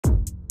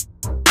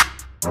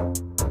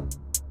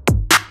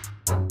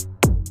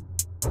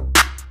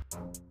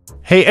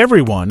Hey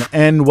everyone,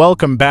 and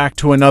welcome back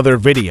to another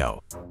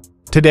video.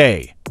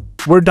 Today,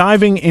 we're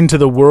diving into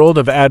the world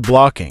of ad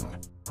blocking.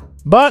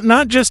 But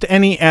not just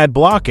any ad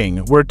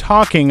blocking, we're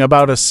talking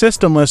about a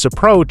systemless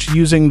approach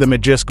using the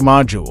Magisk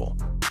module.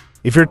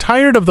 If you're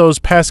tired of those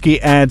pesky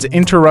ads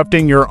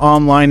interrupting your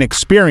online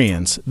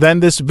experience, then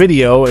this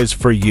video is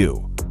for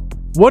you.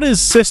 What is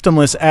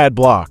systemless ad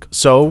block?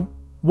 So,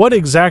 what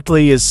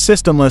exactly is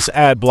systemless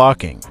ad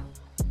blocking?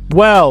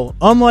 Well,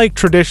 unlike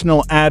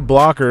traditional ad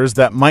blockers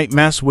that might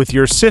mess with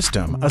your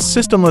system, a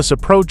systemless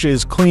approach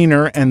is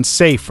cleaner and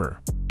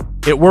safer.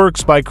 It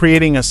works by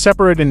creating a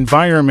separate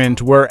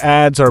environment where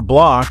ads are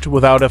blocked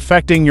without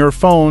affecting your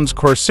phone's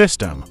core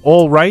system.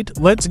 Alright,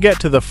 let's get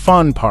to the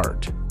fun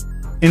part.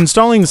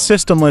 Installing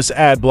Systemless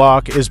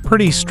AdBlock is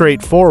pretty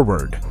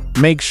straightforward.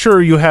 Make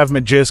sure you have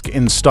Magisk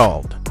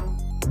installed.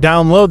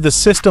 Download the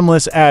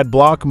Systemless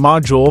AdBlock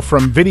module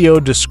from video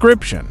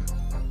description.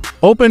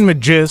 Open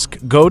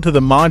Magisk, go to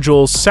the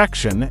Modules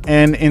section,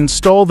 and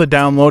install the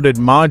downloaded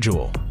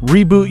module.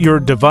 Reboot your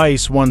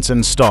device once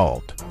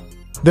installed.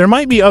 There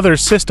might be other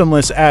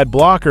systemless ad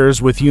blockers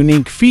with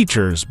unique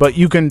features, but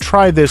you can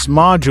try this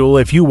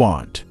module if you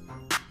want.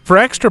 For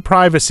extra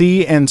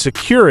privacy and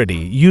security,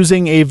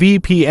 using a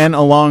VPN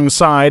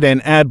alongside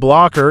an ad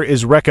blocker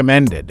is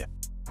recommended.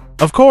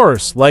 Of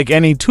course, like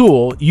any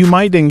tool, you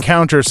might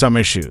encounter some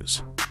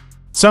issues.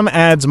 Some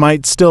ads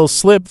might still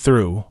slip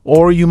through,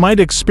 or you might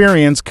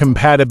experience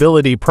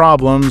compatibility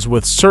problems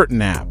with certain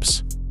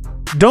apps.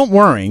 Don't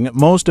worry,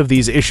 most of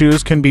these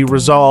issues can be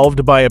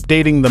resolved by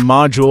updating the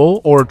module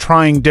or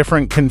trying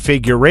different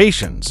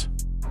configurations.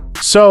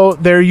 So,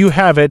 there you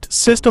have it.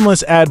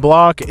 Systemless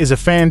AdBlock is a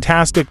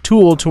fantastic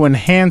tool to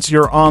enhance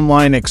your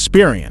online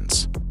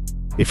experience.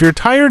 If you're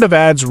tired of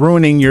ads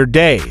ruining your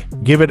day,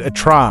 give it a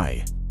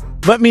try.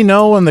 Let me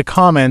know in the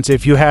comments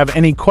if you have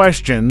any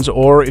questions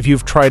or if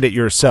you've tried it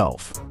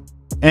yourself.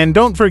 And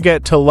don't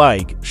forget to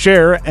like,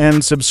 share,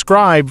 and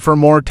subscribe for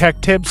more tech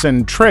tips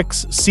and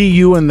tricks. See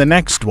you in the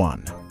next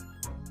one.